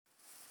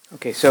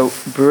Okay, so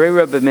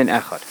Bereira b'min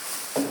echad.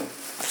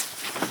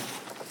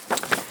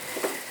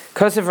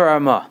 Kasav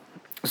Ramah.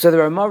 So the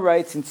Ramah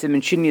writes in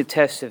Siman Shinya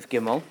Tesef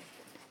Gimel,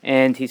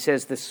 and he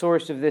says the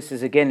source of this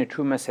is again a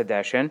Trumas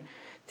Hadeshen,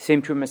 the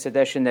same Trumas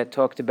Hadeshen that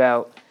talked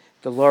about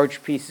the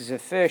large pieces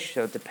of fish.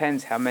 So it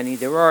depends how many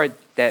there are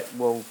that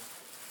will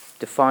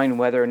define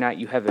whether or not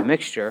you have a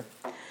mixture.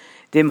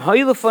 Dim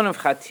hayilafon of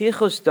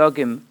chatichos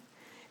dagim.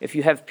 If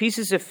you have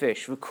pieces of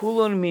fish,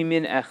 v'kulon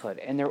mimin echad,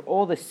 and they're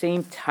all the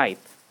same type,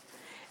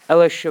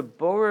 ela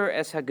shaborer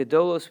es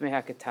hagadolos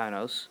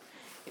mehakatanos,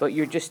 but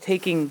you're just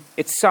taking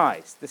its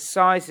size. The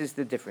size is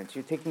the difference.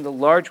 You're taking the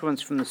large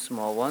ones from the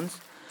small ones.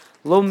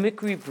 Lo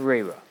mikri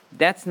breira.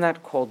 That's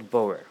not called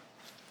borer.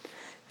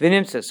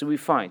 V'nimsa, so we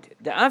find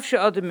the avsha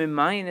adam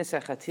mimayin es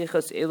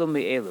hachatichos elu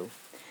me'elu.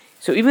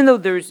 So even though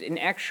there's an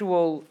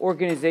actual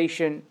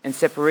organization and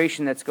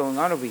separation that's going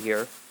on over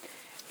here,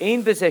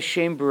 ein bezeh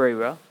shem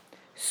breira.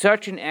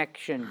 Such an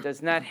action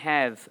does not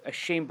have a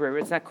shem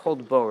breira. It's not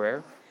called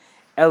borer.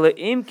 Ela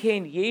im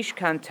kein yesh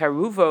kan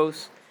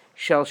taruvos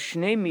shall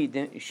shnei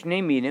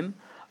minim,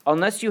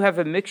 unless you have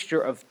a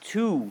mixture of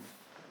two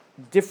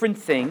different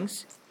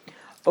things,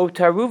 o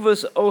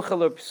taruvos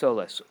ochel or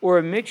psolas, or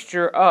a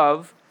mixture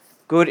of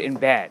good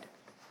and bad.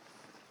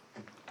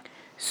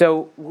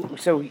 So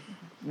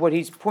what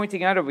he's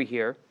pointing out over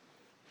here,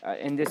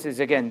 and this is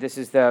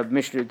the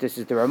Mishnah, this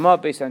is the Ramah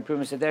based on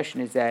Trumas Hadeshen,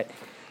 is that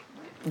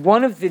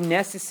one of the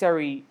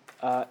necessary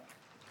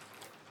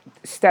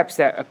steps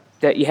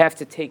that you have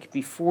to take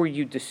before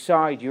you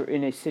decide you're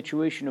in a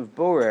situation of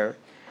borer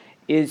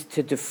is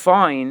to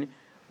define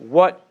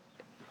what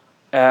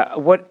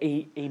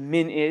a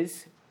min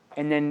is,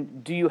 and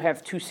then do you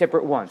have two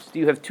separate ones? Do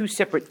you have two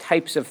separate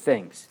types of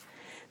things?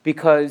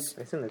 Because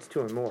I think that's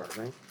two or more,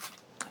 right?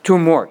 Two or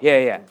more,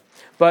 yeah.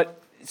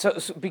 But so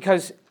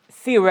because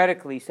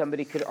theoretically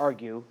somebody could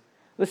argue,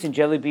 listen,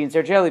 jelly beans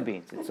are jelly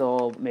beans.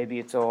 Maybe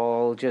it's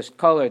all just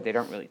colored. They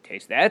don't really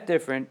taste that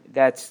different.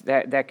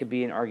 That could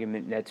be an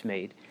argument that's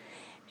made.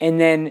 And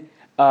then,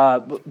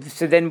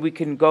 so then we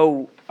can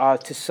go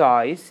to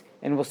size,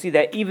 and we'll see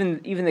that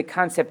even the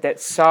concept that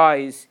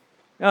size,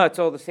 it's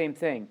all the same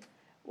thing.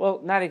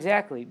 Well, not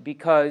exactly,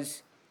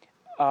 because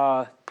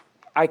I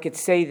could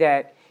say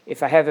that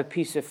if I have a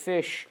piece of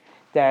fish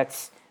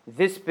that's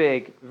this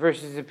big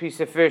versus a piece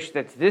of fish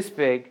that's this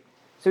big,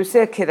 so we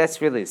say, okay, that's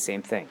really the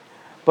same thing.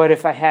 But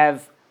if I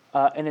have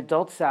an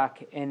adult sock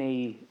and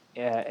a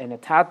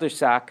toddler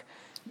sock,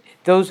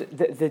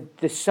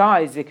 the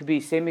size, it could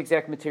be same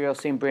exact material,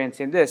 same brand,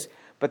 same this,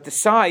 but the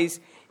size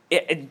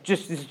it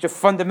just is just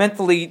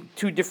fundamentally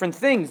two different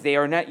things. They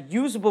are not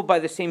usable by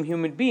the same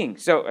human being.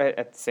 So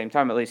at the same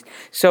time, at least.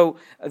 So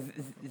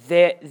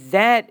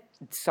that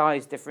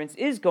size difference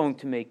is going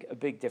to make a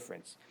big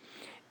difference.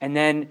 And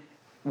then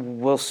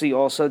we'll see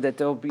also that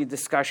there'll be a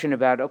discussion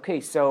about, okay,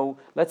 so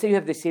let's say you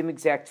have the same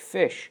exact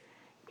fish,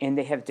 and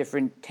they have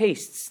different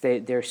tastes.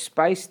 They're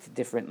spiced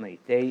differently.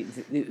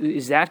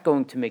 Is that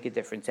going to make a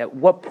difference? At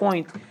what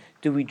point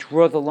do we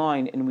draw the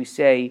line and we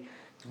say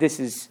this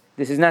is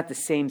not the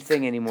same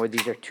thing anymore?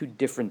 These are two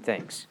different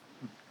things.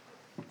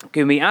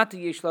 So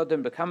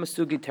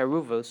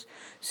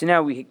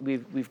now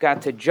we've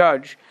got to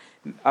judge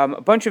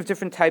a bunch of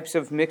different types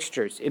of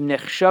mixtures.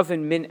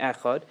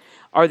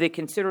 Are they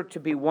considered to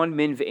be one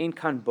min ve'ein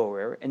kan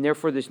borer, and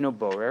therefore there's no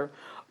borer?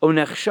 Or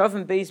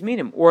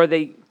are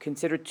they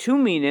considered two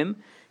minim?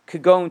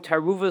 Kagon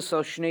taruvas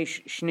al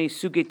shnei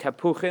suge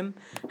tapuchim,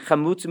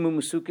 chamutzim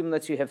umusukim.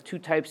 Let's say you have two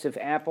types of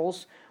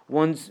apples.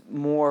 One's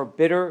more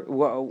bitter,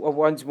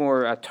 one's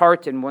more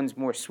tart, and one's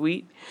more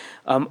sweet.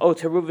 O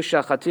taruvas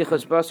shel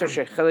chatichas basar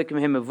shechelik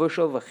mehem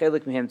avushal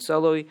v'chelik mehem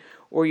tzaloi.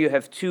 Or you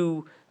have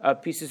two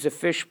pieces of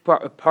fish,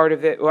 part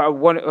of it,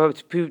 or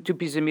two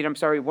pieces of meat.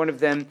 One of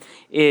them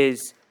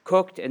is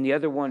cooked and the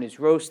other one is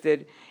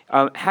roasted.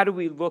 How do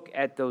we look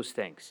at those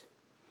things?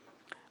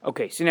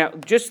 Okay, so now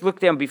just look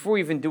down before we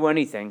even do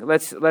anything.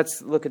 Let's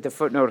look at the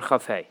footnote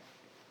Chaf Hei.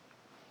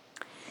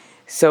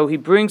 So he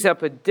brings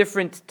up a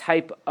different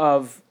type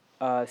of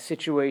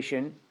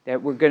situation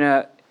that we're going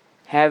to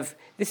have.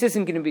 This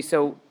isn't going to be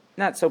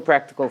not so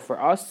practical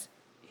for us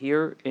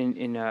here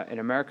in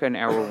America, in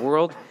our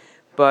world,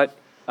 but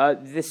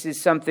this is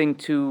something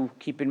to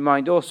keep in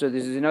mind also.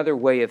 This is another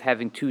way of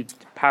having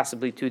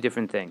possibly two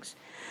different things.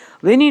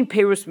 Linin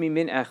perus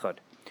mimin echad.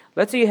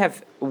 Let's say you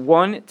have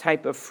one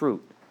type of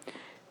fruit.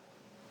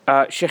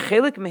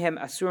 Shechelik mehem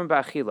asurim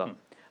ba'achila,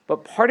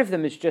 but part of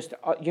them is just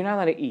you're not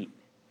allowed to eat.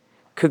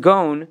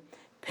 Kagon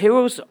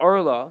perus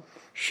arla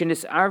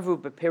shenis arvu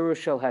beperus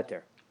shel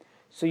heter.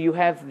 So you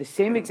have the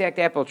same exact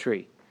apple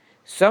tree.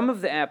 Some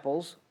of the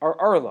apples are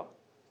arla.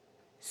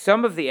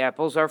 Some of the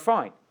apples are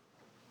fine.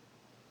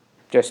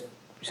 Just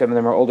some of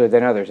them are older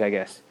than others, I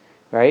guess,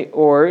 right?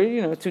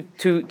 Or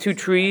two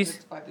trees.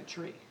 It's by the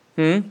tree.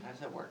 How does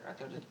that work? I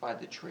thought it's by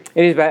the tree.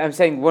 It is, but I'm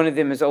saying one of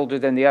them is older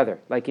than the other.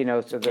 Like,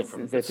 so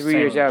the 3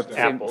 years out,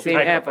 same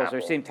apples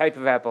or same type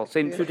of apple.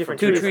 Same two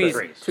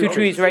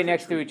trees right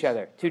next to each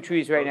other. Two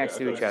trees right next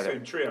to each other.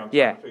 Same tree. I'm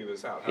Yeah. trying to figure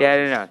this out. Yeah, I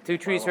don't know. Two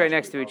trees right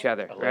next to each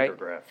other, right?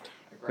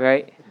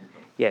 Right?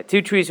 Yeah,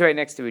 two trees right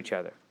next to each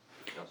other.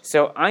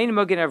 So Ein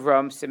Magen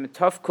Avram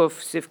Simitov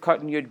Kuf Sif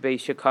Katan Yud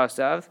Beis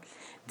Shekasav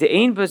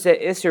De'ein Baze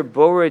Iser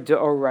Bora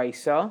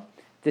De'oraisa.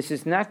 This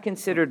is not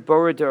considered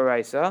Bora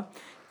De'oraisa.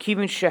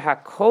 Kivin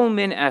Shehakol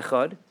Min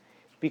Echad,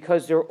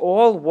 because they're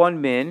all one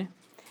min.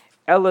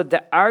 Ela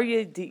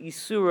De'arya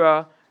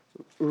De'isura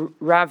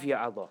Ravya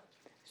Allah.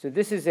 So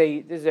this is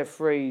a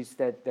phrase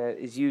that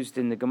is used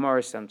in the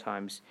Gemara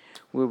sometimes,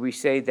 where we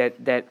say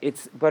that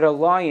it's but a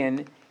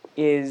lion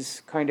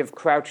is kind of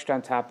crouched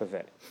on top of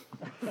it.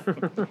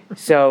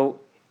 So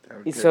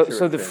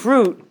the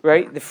fruit,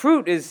 right? The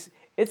fruit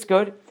it's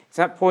good. It's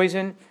not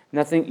poison.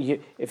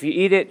 Nothing. If you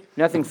eat it,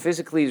 nothing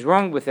physically is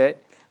wrong with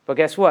it. But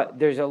guess what?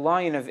 There's a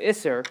lion of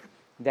Isser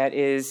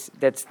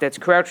that's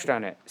crouched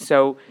on it.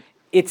 So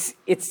it's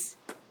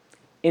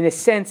in a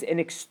sense an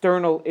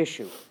external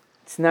issue.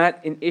 It's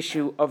not an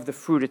issue of the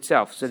fruit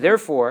itself. So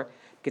therefore,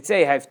 you could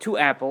say I have two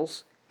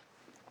apples.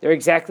 They're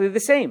exactly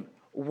the same.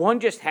 One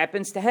just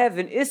happens to have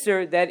an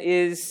Isser that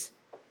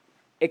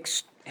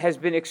has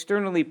been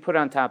externally put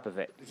on top of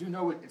it. Because you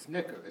know it's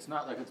nicker. It's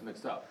not like it's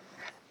mixed up.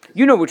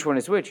 You know which one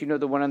is which. You know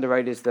the one on the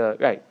right is the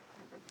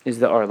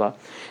Arla.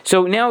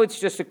 So now it's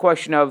just a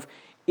question of,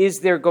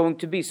 is there going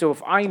to be, so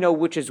if I know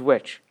which is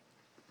which,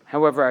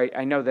 however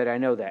I know that,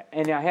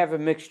 and I have a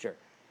mixture,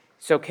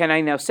 so can I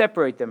now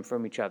separate them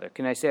from each other?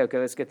 Can I say, okay,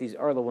 let's get these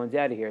Arla ones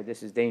out of here,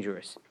 this is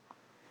dangerous.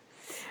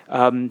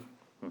 Okay,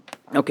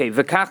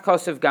 v'kach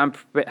kosev gam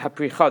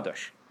hapri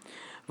chodosh.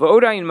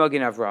 V'odayin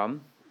Magen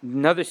Avram,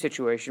 another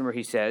situation where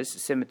he says,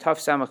 Simitov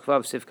samach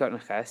vav sivkat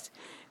neches,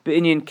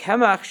 be'inyan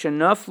kemach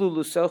shenaflu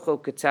lusocho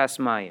ketzas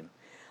mayim.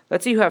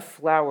 Let's say you have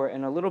flour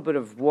and a little bit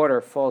of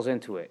water falls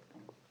into it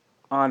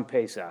on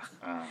Pesach.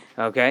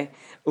 Okay?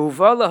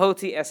 Uva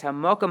lahoti es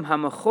hamakam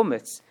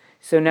hamachumetz.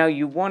 So now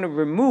you want to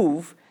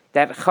remove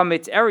that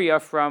chametz area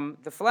from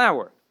the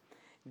flour.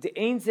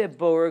 De'ein ze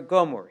borer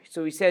gomor.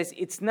 So he says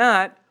it's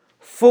not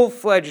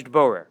full-fledged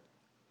borer.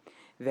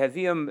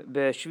 V'haviyam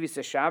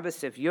b'shvisa Shabbos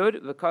sef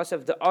yud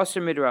v'kasav the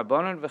aser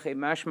midrabanan v'chei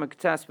mashma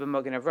k'tas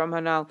b'Magen Avram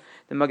hanal.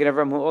 The Magen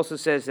Avram who also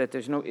says that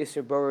there's no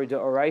iser borer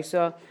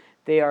de'oraisa.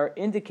 They are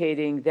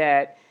indicating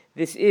that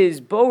this is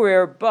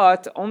borer,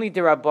 but only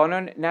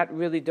derabanan, not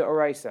really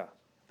de'oraisa.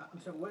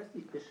 So what is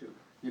the issue?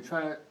 You're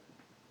trying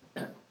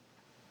to...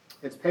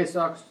 It's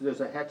Pesach, so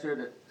there's a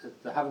heter,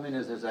 the Havamin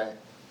is there's a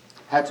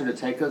heter to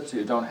take it, so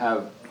you don't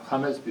have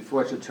chametz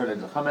before it should turn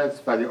into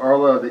chametz. By the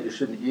orla that you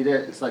shouldn't eat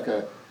it, it's like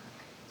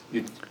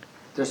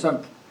there's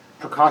some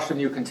precaution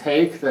you can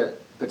take that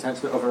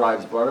potentially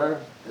overrides borer.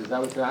 Is that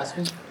what they're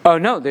asking? Oh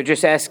no, they're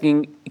just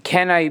asking,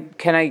 can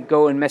I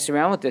go and mess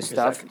around with this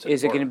stuff?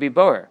 Is it going to be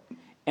borer?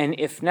 And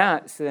if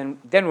not, so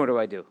then what do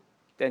I do?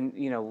 Then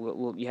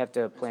you have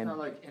to plan. It's not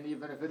like, and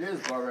even if it is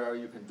borer,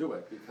 you can do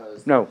it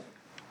because No,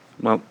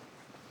 well,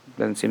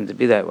 doesn't seem to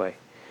be that way.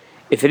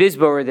 If it is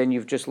borer, then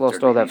you've just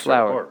lost all that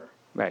flour,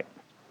 right?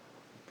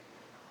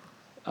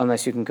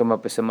 Unless you can come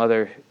up with some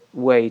other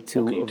way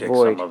to Can you take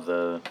avoid. some of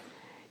the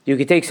You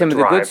could take some of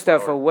the good derived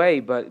stuff flour. away,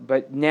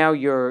 but now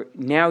you're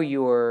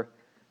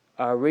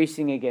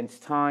racing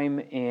against time,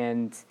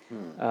 and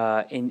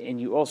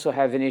you also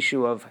have an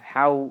issue of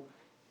how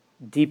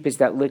deep is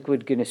that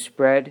liquid going to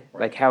spread?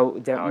 Like how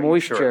that How are you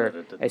sure moisture, that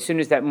it didn't- as soon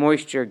as that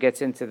moisture gets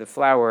into the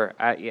flour,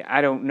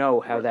 I don't know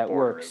how where the that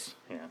border works is.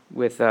 Yeah,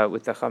 with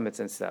the chametz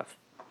and stuff.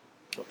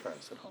 go try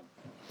this at home.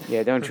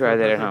 Yeah, don't try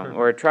that at home,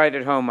 or try it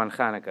at home on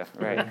Hanukkah,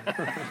 right?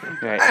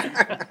 Right.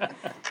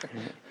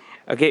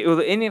 Okay.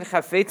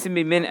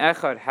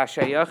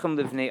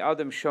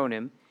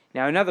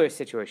 Now another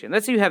situation.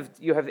 Let's say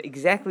you have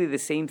exactly the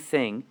same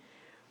thing,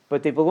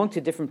 but they belong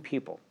to different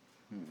people.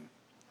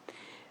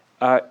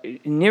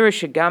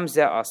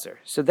 Aser.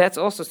 So that's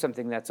also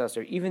something that's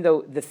aser, even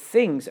though the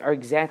things are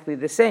exactly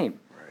the same.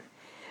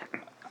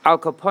 Al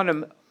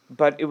kaponim,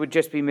 but it would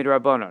just be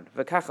midrabanon.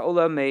 V'kach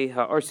ola me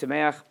ha'or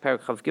semeach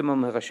perak chav gimel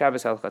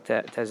mehashabes al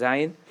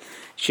tazayin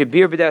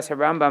shebir b'das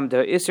harambam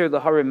da iser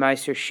laharim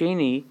meiser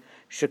sheni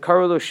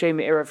shekaru lo shem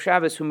erev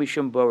Shabbos hu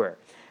mishum borer.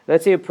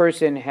 Let's say a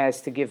person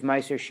has to give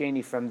meiser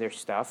sheni from their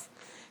stuff,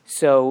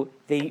 so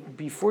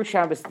before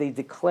Shabbos they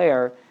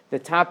declare the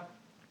top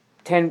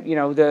 10,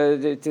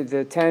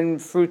 the 10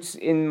 fruits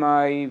in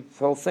my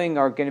whole thing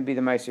are going to be the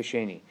Meiser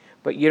Sheni.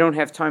 But you don't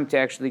have time to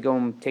actually go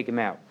and take them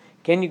out.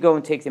 Can you go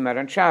and take them out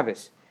on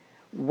Shabbos?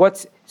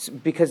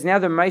 Because now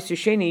the Meiser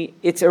Sheni,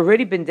 it's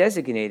already been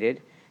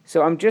designated,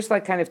 so I'm just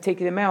like kind of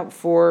taking them out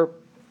for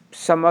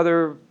some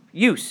other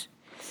use.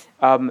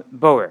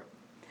 Boer.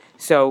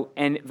 So,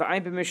 and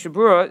V'ayim b'Mishnah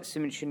Berurah,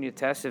 Siman Shin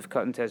Yates, if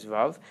Katan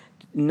Tezvav,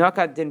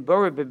 Nakat din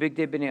Boer b'Big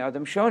Day b'nei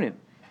Adam Shonim.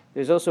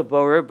 There's also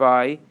Boer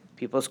by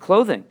people's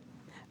clothing.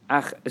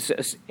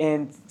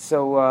 And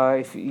so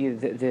if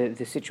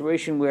the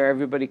situation where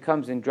everybody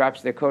comes and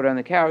drops their coat on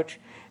the couch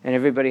and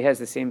everybody has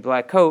the same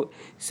black coat,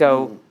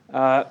 so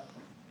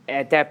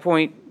at that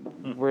point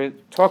we're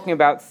talking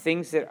about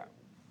things that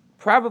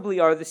probably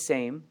are the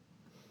same,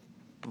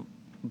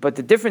 but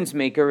the difference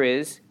maker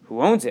is who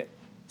owns it.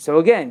 So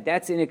again,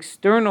 that's an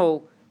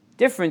external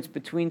difference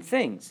between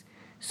things.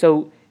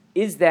 So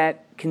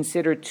can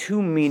considered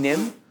two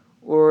minim,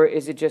 or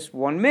is it just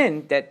one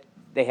min that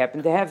they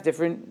happen to have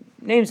different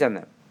names on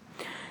them?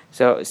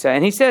 So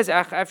and he says,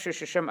 the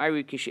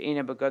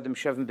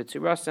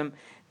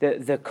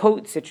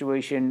coat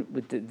situation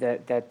with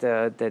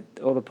that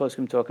all the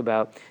poskim talk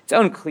about, it's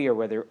unclear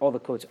whether all the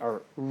coats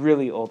are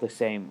really all the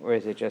same, or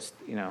is it just,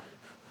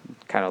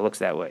 kind of looks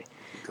that way.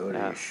 Go to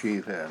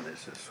yeshiva and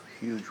there's this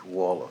huge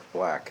wall of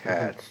black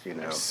hats,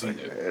 I've seen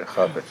it. at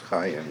Chavetz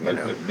Chaim,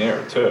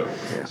 There too.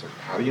 Yeah. It's like,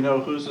 how do you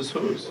know whose is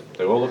whose?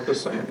 They all look the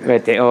same.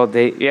 Right,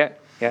 yeah.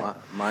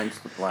 Mine's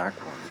the black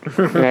one.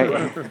 Right.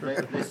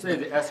 They say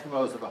the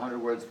Eskimos have 100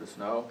 words for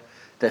snow.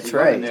 That's You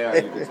go in right.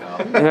 there, you can tell.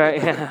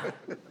 Right, yeah.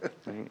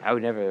 I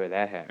would never wear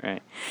that hat,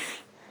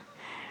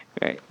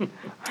 right?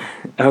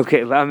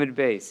 Okay, Lamed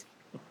Beis.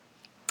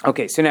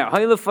 Okay, so now,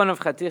 so if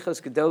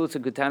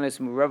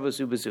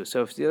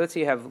let's say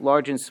you have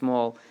large and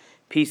small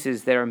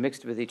pieces that are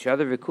mixed with each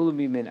other,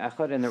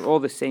 and they're all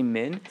the same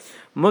min,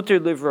 mutter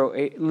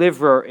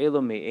livro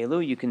elo me elo,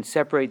 you can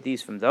separate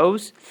these from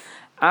those.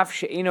 Even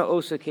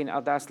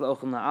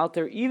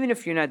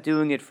if you're not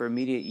doing it for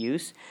immediate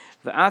use,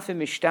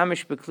 even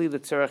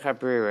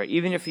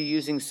if you're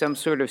using some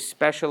sort of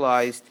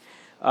specialized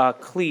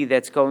kli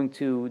that's going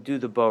to do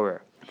the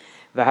borer.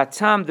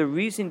 The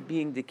reason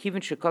being the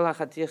kivin shekol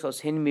hachatichos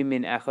hin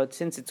mimin echad,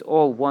 since it's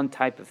all one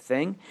type of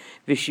thing,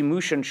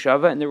 v'shimushan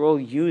shava, and they're all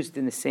used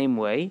in the same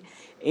way.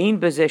 Ein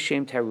bazeh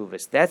shem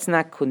taruvus. That's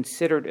not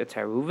considered a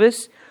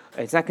taruvus.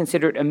 It's not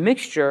considered a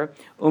mixture.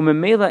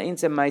 Umemela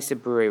inza ma'aseh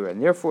berera,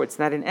 and therefore it's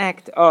not an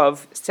act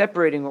of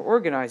separating or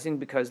organizing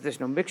because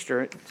there's no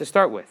mixture to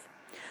start with.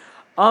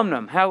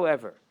 Amnam,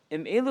 however,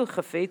 im elu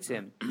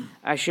chafetzim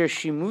asher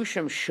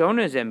shimusham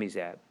shona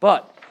zemizeh.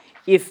 But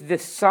if the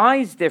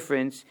size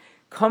difference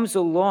comes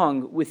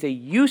along with a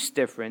use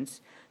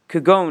difference,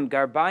 kagon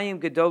garbayim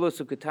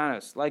gedolos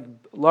ukatanos, like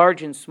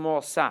large and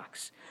small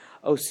socks,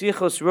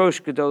 osichos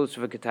rosh gedolos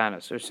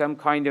ukatanos, or some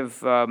kind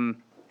of I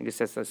guess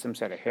that's some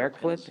sort of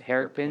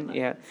hairpin,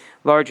 yeah,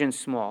 large and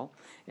small,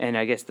 and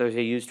I guess those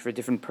are used for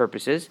different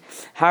purposes.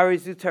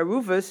 Harizu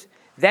taruvas,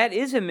 that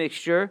is a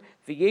mixture,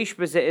 v'yesh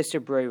b'zeh iser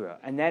breira,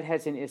 and that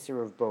has an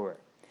iser of boer.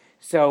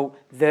 So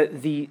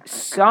the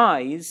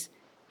size,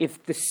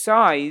 if the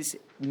size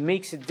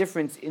makes a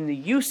difference in the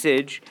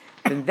usage,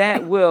 then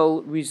that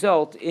will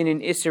result in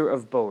an isser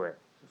of boer.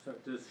 So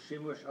does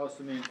shimush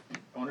also mean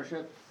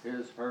ownership?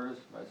 His, hers,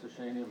 meiser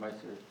sheni,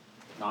 meiser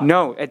not?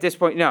 No, at this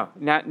point, not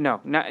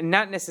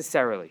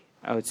necessarily.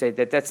 I would say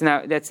that's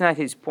not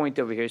his point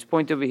over here. His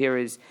point over here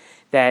is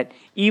that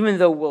even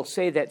though we'll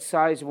say that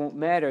size won't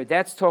matter,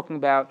 that's talking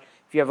about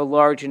if you have a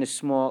large and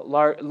small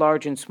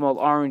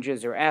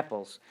oranges or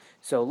apples.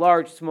 So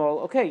large, small,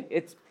 okay,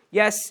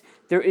 yes,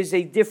 there is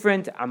a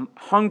different, I'm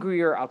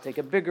hungrier, I'll take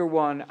a bigger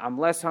one. I'm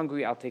less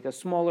hungry, I'll take a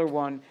smaller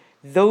one.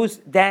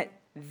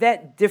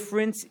 That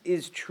difference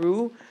is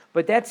true,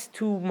 but that's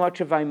too much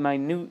of a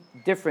minute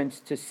difference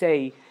to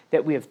say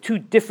that we have two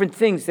different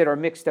things that are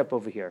mixed up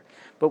over here.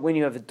 But when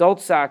you have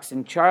adult socks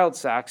and child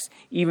socks,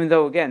 even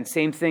though, again,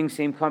 same thing,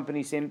 same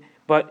company,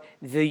 but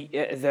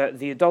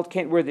the adult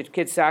can't wear the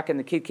kid's sock and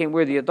the kid can't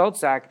wear the adult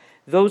sock,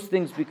 those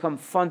things become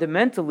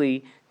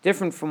fundamentally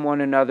different from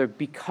one another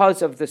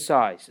because of the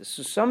size.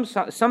 So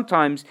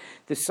sometimes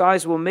the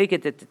size will make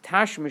it that the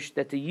tashmish,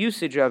 that the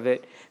usage of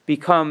it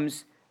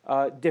becomes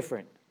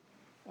different.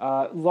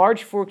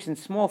 Large forks and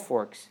small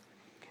forks,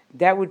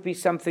 that would be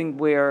something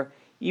where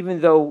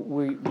even though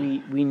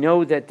we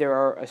know that there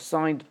are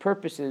assigned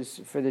purposes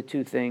for the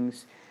two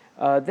things,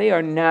 they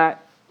are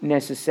not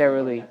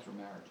necessarily...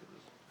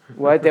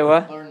 What? They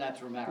what? Learn that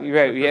through marriage.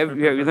 Right, we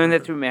learn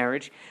that through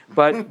marriage.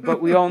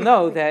 But we all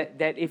know that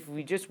if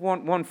we just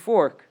want one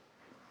fork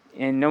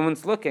and no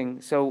one's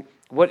looking, so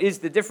what is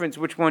the difference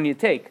which one you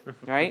take,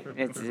 right?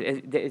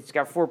 It's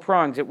got four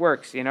prongs, it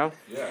works, Yeah,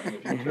 and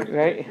if you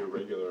Right? take your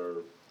regular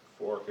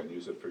fork and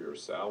use it for your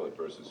salad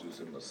versus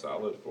using the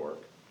salad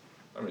fork,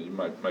 I mean,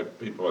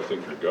 people might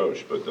think you're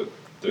gauche, but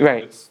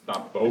Right. it's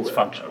not bow. It's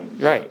functional.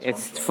 Right,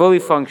 it's fully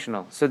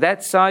functional. So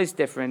that size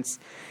difference,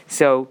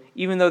 so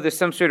even though there's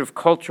some sort of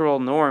cultural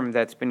norm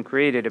that's been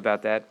created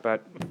about that,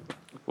 but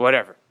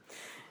whatever.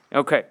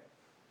 Okay.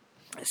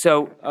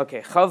 So,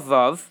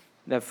 Chavav,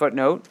 the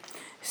footnote.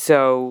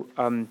 So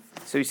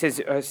he says,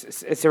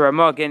 it's a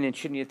Ramah again in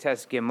Shinya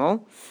Tes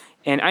Gimel,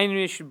 and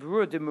Einu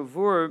Yishburu de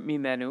Mavur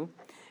Mimenu,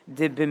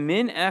 de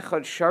Bemin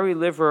Echad Shari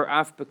Liver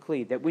Af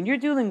Bekli, that when you're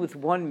dealing with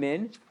one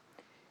min,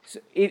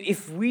 so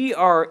if we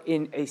are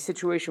in a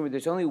situation where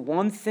there's only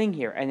one thing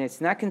here and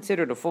it's not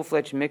considered a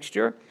full-fledged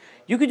mixture,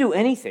 you could do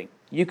anything.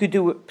 You could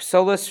do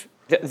psolas,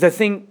 the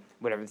thing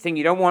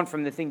you don't want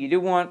from the thing you do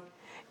want,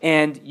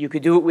 and you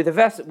could do it with a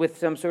vessel, with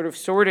some sort of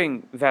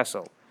sorting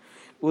vessel.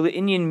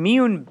 Inyan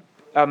miun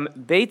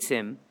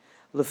beitzim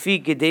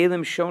lefi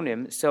gedalim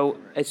shonim. So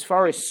as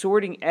far as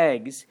sorting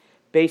eggs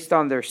based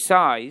on their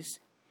size,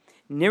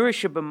 nira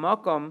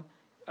shebamakom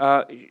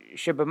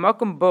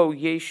bo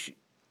yesh.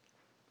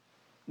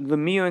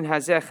 Lemion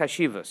hazeh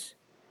chashivas.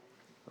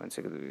 1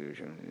 second.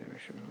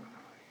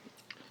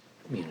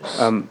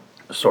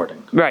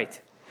 Sorting.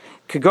 Right.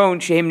 Okay.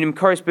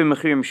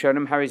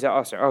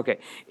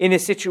 In a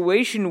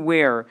situation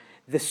where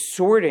the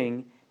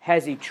sorting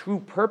has a true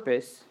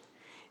purpose,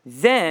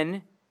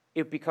 then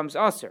it becomes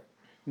aser.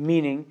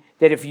 Meaning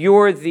that if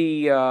you're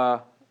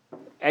the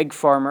egg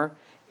farmer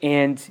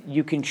and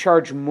you can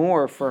charge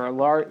more for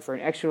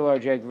an extra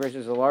large egg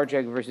versus a large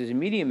egg versus a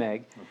medium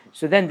egg,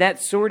 so then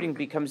that sorting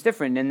becomes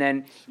different, and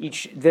then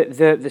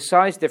the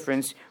size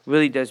difference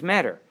really does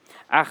matter.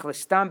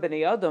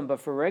 But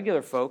for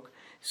regular folk,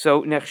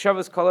 so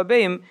nechshavas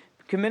kalabeim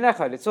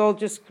k'minechad. It's all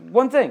just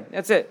one thing.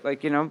 That's it.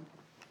 Like, a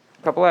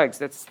couple eggs.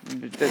 That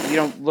you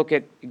don't look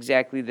at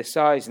exactly the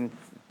size, and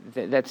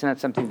that's not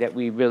something that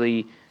we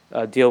really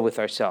deal with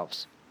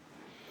ourselves.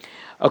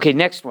 Okay,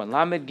 next one.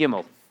 Lamed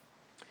Gimel.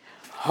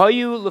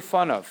 Hayu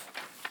lefanov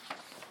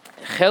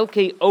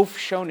chelkei of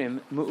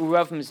shonim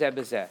me'uravim zeh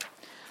b'zeh.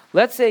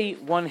 Let's say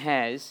one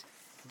has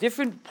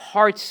different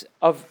parts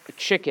of a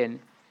chicken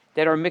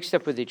that are mixed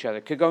up with each other.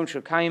 Kagon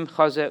shokayim,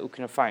 chaza,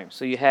 uknafayim.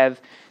 So you have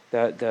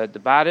the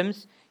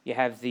bottoms, you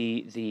have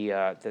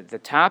the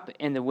top,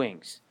 and the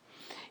wings.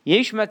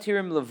 Yesh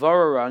matirim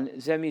levararan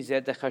zemi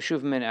zeh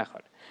dechashuv min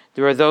echad.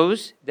 There are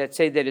those that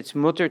say that it's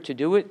mutter to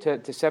do it,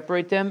 to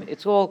separate them.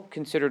 It's all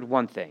considered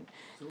one thing.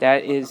 So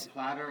That like is a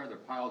platter, they're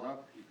piled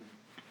up.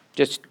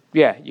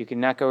 you can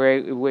knock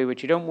away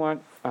what you don't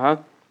want.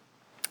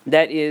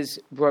 That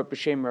is brought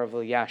b'shem Rav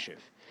Elyashiv.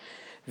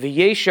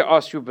 V'yesha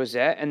asru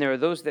bazeh, and there are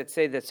those that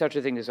say that such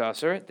a thing is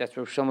asur. That's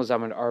Rav Shlomo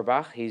Zalman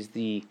Auerbach. He's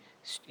the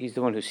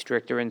one who's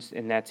stricter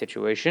in that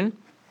situation.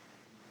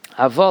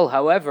 Aval,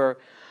 however,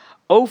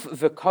 of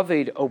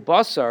v'kaved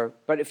obasar.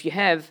 But if you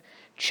have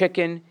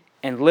chicken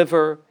and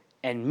liver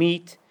and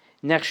meat,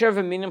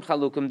 nechshav minim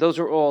chalukim, those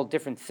are all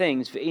different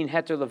things. V'in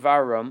heter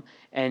levarum,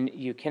 and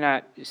you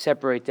cannot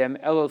separate them.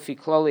 Elol fi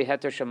klali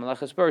heter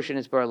shemalachas barshin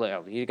is bar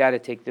le'el. You got to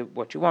take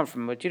what you want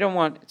from what you don't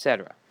want,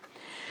 etc.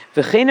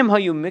 V'chenim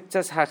hayu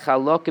miktas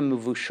hachalokim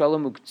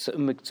mevushalim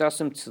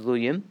miktasim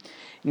tzluyim.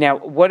 Now,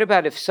 what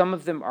about if some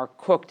of them are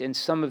cooked and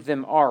some of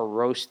them are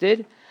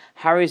roasted?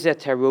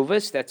 Harizet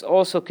taruvus, that's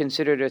also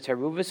considered a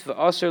taruvus.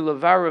 V'aser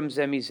levarum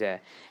zemizeh,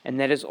 and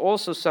that is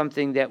also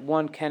something that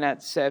one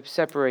cannot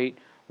separate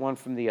one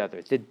from the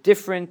other. The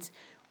different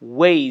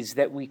ways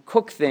that we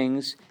cook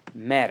things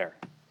matter.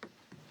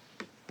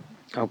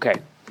 Okay.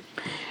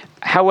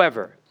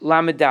 However,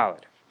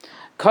 lamedalet,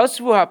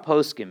 kasvu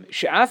haposkim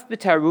she'af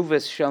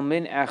b'taruvus shel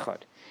min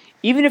echad.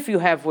 Even if you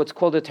have what's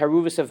called a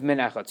taruvus of min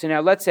echad. So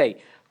now, let's say,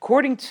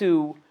 according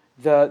to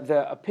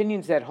the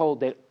opinions that hold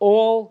that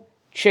all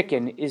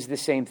chicken is the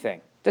same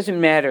thing.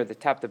 Doesn't matter the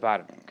top to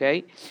bottom.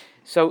 Okay.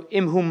 So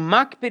imhu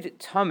makbid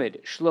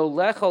tamid shlo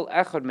lechol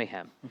echad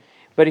mehem.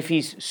 But if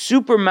he's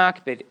super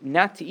makbid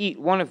not to eat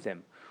one of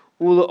them,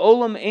 ula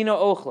olam eno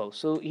ochlo,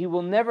 so he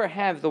will never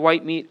have the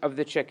white meat of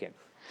the chicken.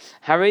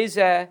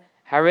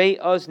 Harei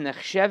oz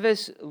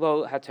nechsheves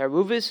lo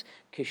hataruvis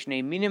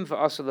kishnei minim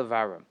v'asal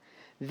levarim.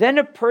 Then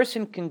a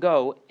person can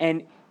go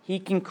and he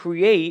can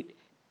create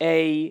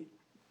a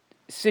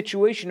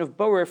situation of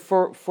borer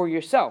for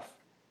yourself.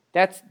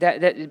 That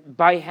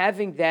by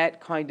having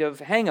that kind of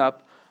hang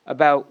up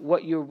about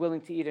what you're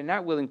willing to eat and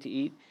not willing to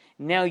eat,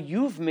 now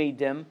you've made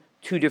them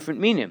two different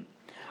minim.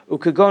 So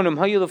let's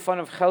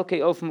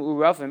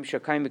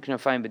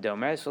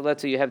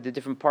say you have the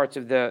different parts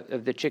of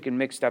the chicken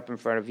mixed up in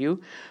front of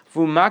you.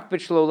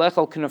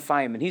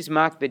 And he's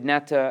makbid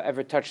not to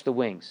ever touch the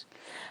wings.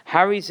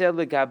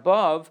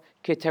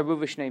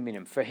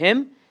 For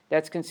him,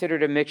 that's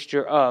considered a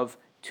mixture of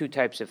two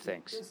types of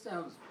things. This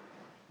sounds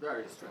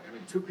very strange. I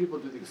mean, two people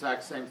do the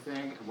exact same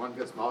thing, and one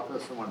gets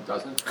malchus and one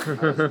doesn't.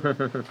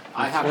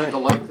 I happen to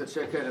like the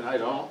chicken and I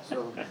don't,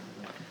 so...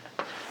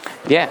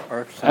 Yeah,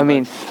 I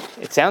mean,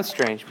 it sounds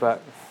strange,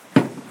 but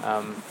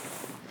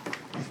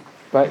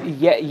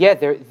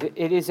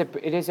it is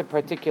a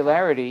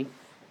particularity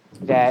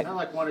that. It's not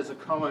like one is a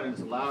Kohen and is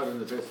allowed in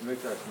the Beis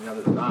Hamikdash and the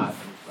other is not,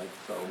 and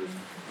so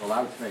we're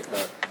allowed to make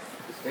a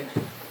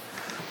distinction.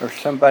 Or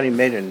somebody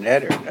made a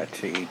neder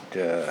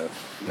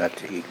not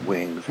to eat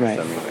wings or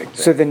something like that.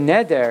 So the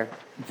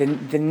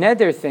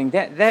neder thing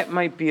that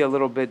might be a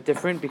little bit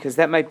different because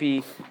that might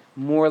be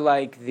more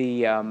like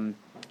the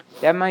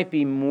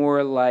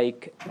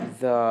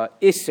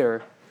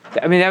Isser.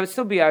 I mean, that would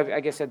still be,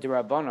 I guess, a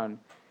Derabanan.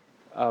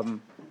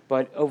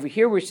 But over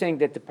here we're saying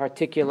that the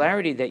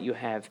particularity that you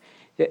have,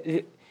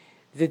 the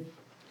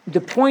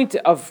point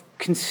of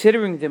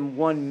considering them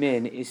one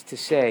min is to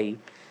say,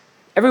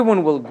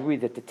 everyone will agree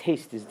that the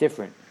taste is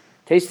different.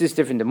 Taste is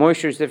different, the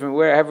moisture is different,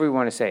 wherever we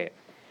want to say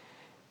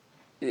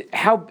it.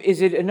 How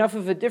is it enough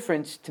of a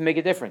difference to make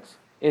a difference,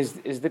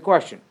 is the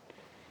question.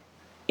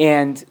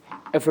 And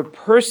if a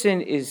person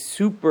is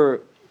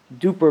super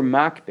duper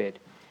makbid,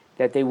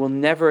 that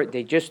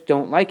they just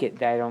don't like it,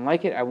 that I don't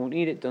like it, I won't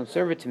eat it, don't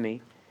serve it to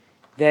me,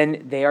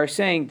 then they are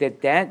saying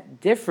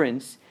that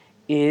difference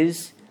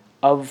is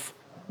of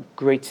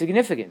great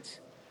significance.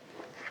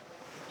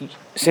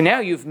 So now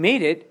you've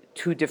made it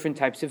two different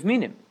types of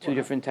minim, two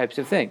different types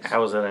of things.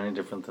 How is that any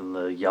different than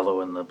the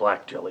yellow and the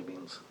black jelly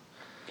beans?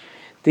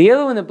 The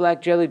yellow and the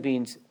black jelly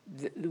beans,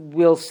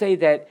 we'll say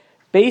that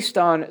based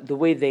on the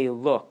way they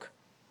look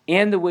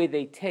and the way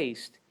they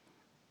taste,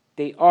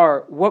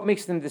 what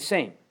makes them the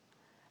same?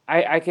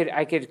 I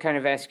could kind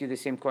of ask you the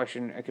same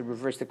question. I could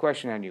reverse the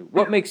question on you.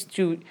 What makes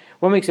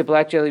a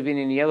black jelly bean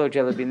and a yellow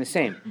jelly bean the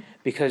same?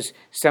 Because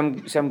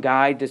some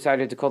guy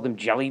decided to call them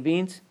jelly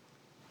beans,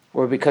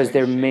 or because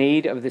they're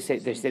made of the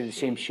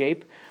same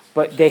shape,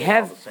 but they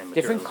have the same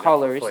different materials,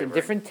 colors different and flavor.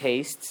 different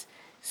tastes,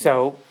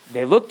 so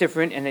they look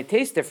different and they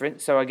taste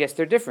different. So I guess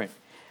they're different.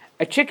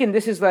 A chicken,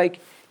 this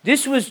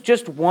was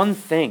just one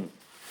thing.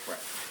 Right.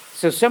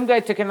 So some guy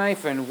took a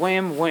knife and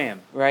wham,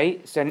 wham,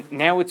 right? So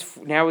now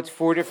it's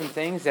four different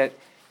things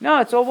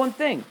it's all one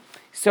thing.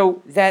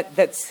 So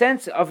that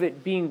sense of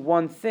it being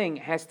one thing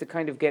has to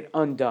kind of get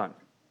undone.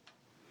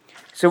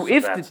 So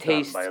if the that's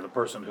taste, done by the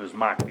person who's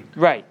mocking.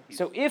 right?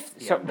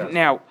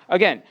 Now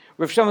again,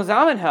 Rav Shlomo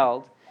Zalman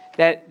held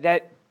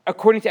that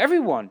according to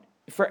everyone,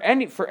 for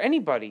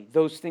anybody,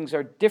 those things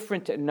are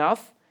different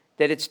enough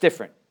that it's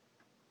different.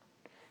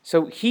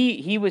 So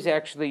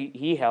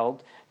he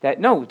held that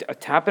no, a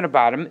top and a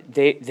bottom,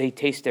 they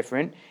taste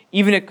different.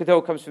 Even though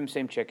it comes from the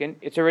same chicken,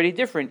 it's already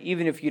different,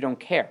 even if you don't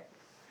care.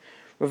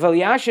 Rav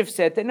Elyashiv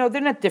said that no,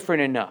 they're not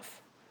different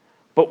enough.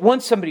 But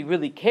once somebody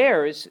really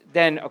cares,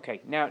 then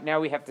okay, now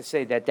we have to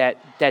say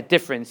that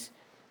difference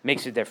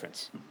makes a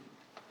difference.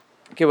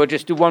 Okay, we'll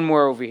just do one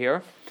more over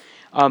here.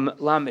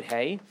 Lamed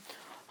Hey.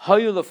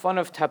 Hayu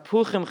lefanav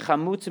tapuchim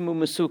chamutzim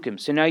u'mesukim.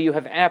 So now you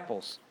have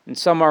apples, and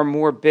some are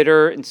more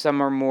bitter, and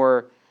some are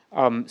more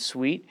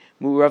sweet.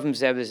 Mu'ravim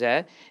zeh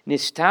v'zeh.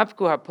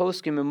 Nistapku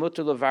haposkim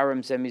emuter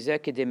levarim zeh mizeh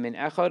kedim min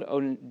echad o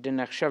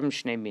denachshavim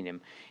shnei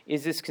minim.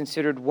 Is this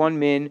considered one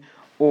min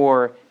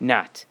or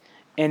not?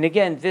 And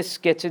again, this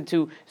gets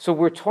into, so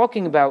we're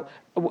talking about,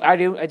 I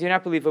do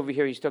not believe over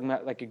here he's talking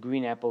about like a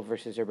green apple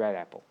versus a red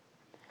apple.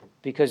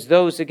 Because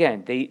those,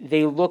 again,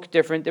 they look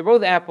different. They're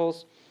both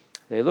apples.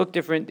 They look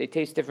different. They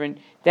taste different.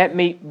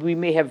 We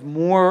may have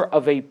more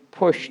of a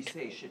push. You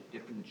say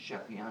different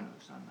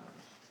shakianos on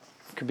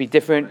those. Could be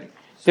different. Right.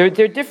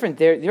 They're different.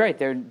 You're right.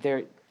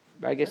 They're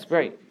I guess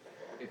right.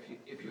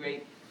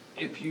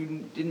 If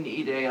you didn't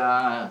eat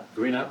a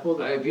Green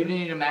apple? if you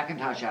didn't eat a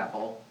Macintosh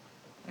apple,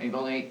 and you've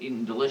only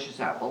eaten delicious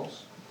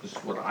apples, this is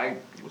what I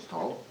was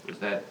told, is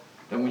that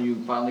then when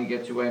you finally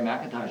get to a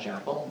Macintosh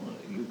apple,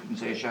 you can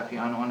say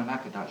shakiano on a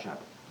Macintosh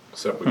apple.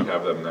 Except we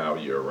have them now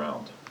year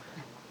round.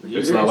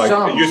 It's Some- not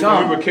like, it used to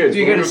when we were kids,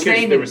 You when get we a were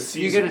kids, there were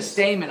stamen, you get a seasons.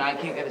 stamen, I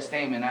can't get a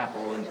stamen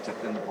apple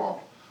except in the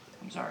fall.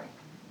 I'm sorry.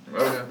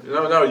 Okay.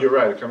 No, you're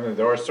right,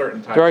 there are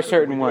certain types. There are but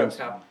certain we do ones.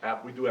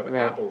 have we do have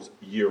Right. apples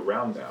year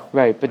round now.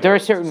 Right, but there are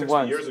certain 60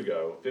 ones. years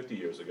ago, 50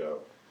 years ago,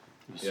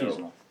 you know,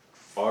 Seasonal.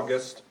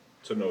 August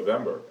to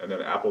November, and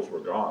then apples were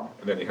gone,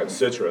 and then you had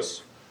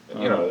citrus,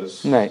 and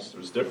it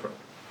was different.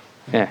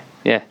 Yeah.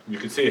 You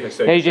could see,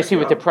 Now you just see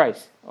with the check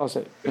price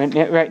also.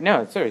 Right,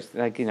 no, it's always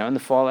like, in the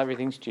fall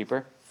everything's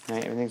cheaper.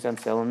 Right, everything's on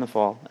sale in the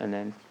fall, and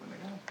then,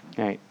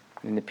 right,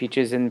 and the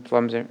peaches and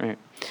plums are, right.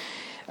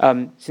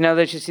 So now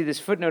let's just see this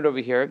footnote over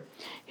here.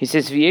 He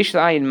says, "V'yesh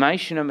la'ayin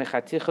ma'ishena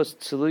mechatichos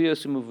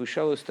tziluyos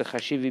u'muvushalos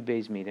techashivi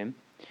beis midim."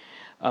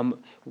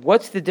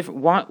 What's the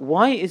different?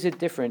 Why is it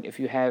different if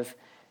you have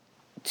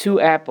two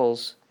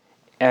apples,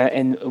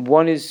 and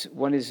one is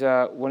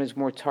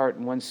more tart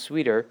and one's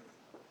sweeter?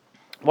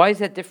 Why is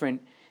that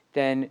different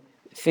than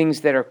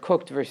things that are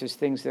cooked versus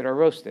things that are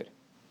roasted?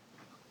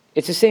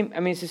 It's the same. I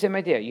mean, it's the same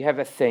idea. You have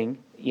a thing.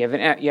 You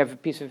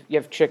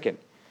have chicken.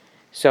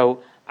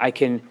 So I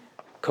can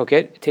cook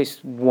it. It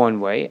tastes one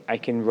way. I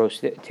can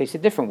roast it. It tastes a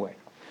different way.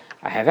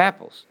 I have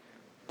apples.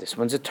 This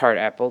one's a tart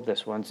apple.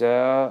 This one's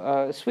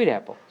a sweet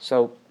apple.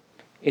 So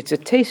it's a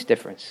taste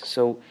difference.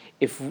 So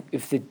if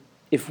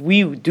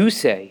we do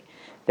say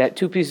that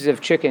two pieces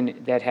of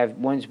chicken that have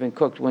one's been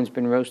cooked, one's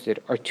been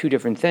roasted, are two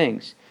different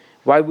things,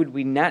 why would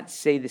we not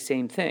say the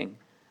same thing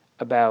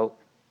about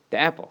the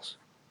apples?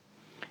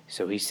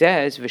 So he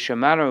says,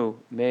 "V'shamaru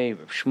me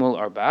Shmuel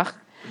Arbach,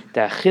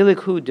 da'achilik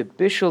hu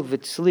debishul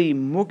v'tzli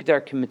mugdar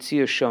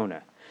k'metzia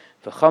shona,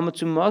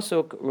 v'chamatzu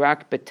masok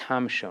rak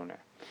betam shona."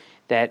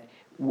 That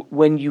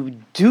when you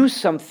do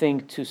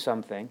something to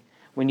something,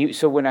 when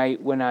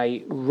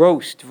I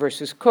roast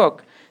versus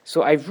cook,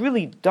 so I've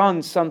really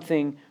done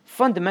something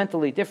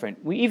fundamentally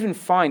different. We even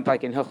find,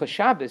 like in Hilchos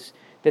Shabbos,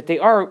 that they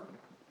are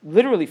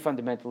literally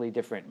fundamentally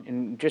different.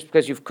 And just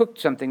because you've cooked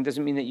something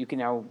doesn't mean that you can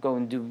now go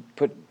and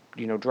put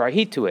dry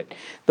heat to it.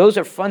 Those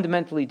are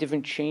fundamentally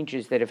different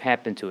changes that have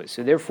happened to it.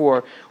 So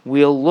therefore,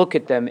 we'll look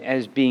at them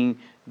as being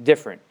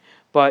different.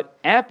 But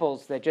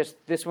apples that just,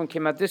 this one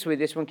came out this way,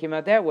 this one came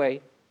out that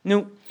way,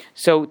 no.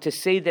 So to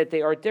say that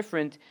they are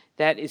different,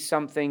 that is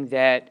something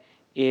that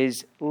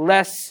is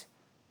less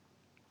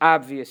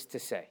obvious to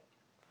say.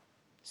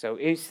 So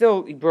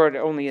he brought it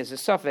only as a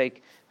suffix,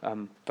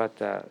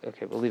 but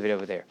okay, we'll leave it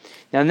over there.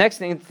 Now, the next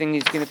thing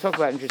he's going to talk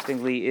about,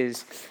 interestingly,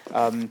 is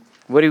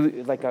what do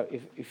we, like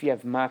if you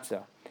have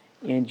matzah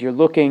and you're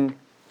looking,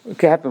 it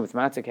could happen with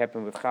matzah, it could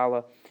happen with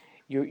challah,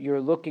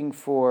 you're looking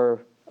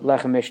for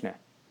lechem mishnah.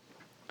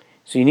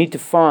 So you need to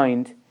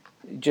find,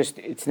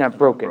 it's not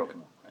broken.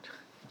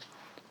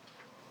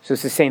 So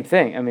it's the same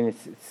thing. I mean,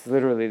 it's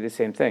literally the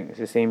same thing. It's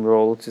the same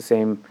roll. It's the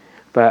same,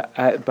 but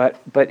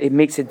it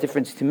makes a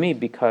difference to me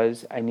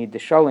because I need the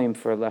shalim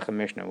for lechem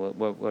mishnah.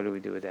 What do we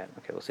do with that?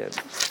 Okay, we'll see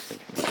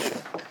that.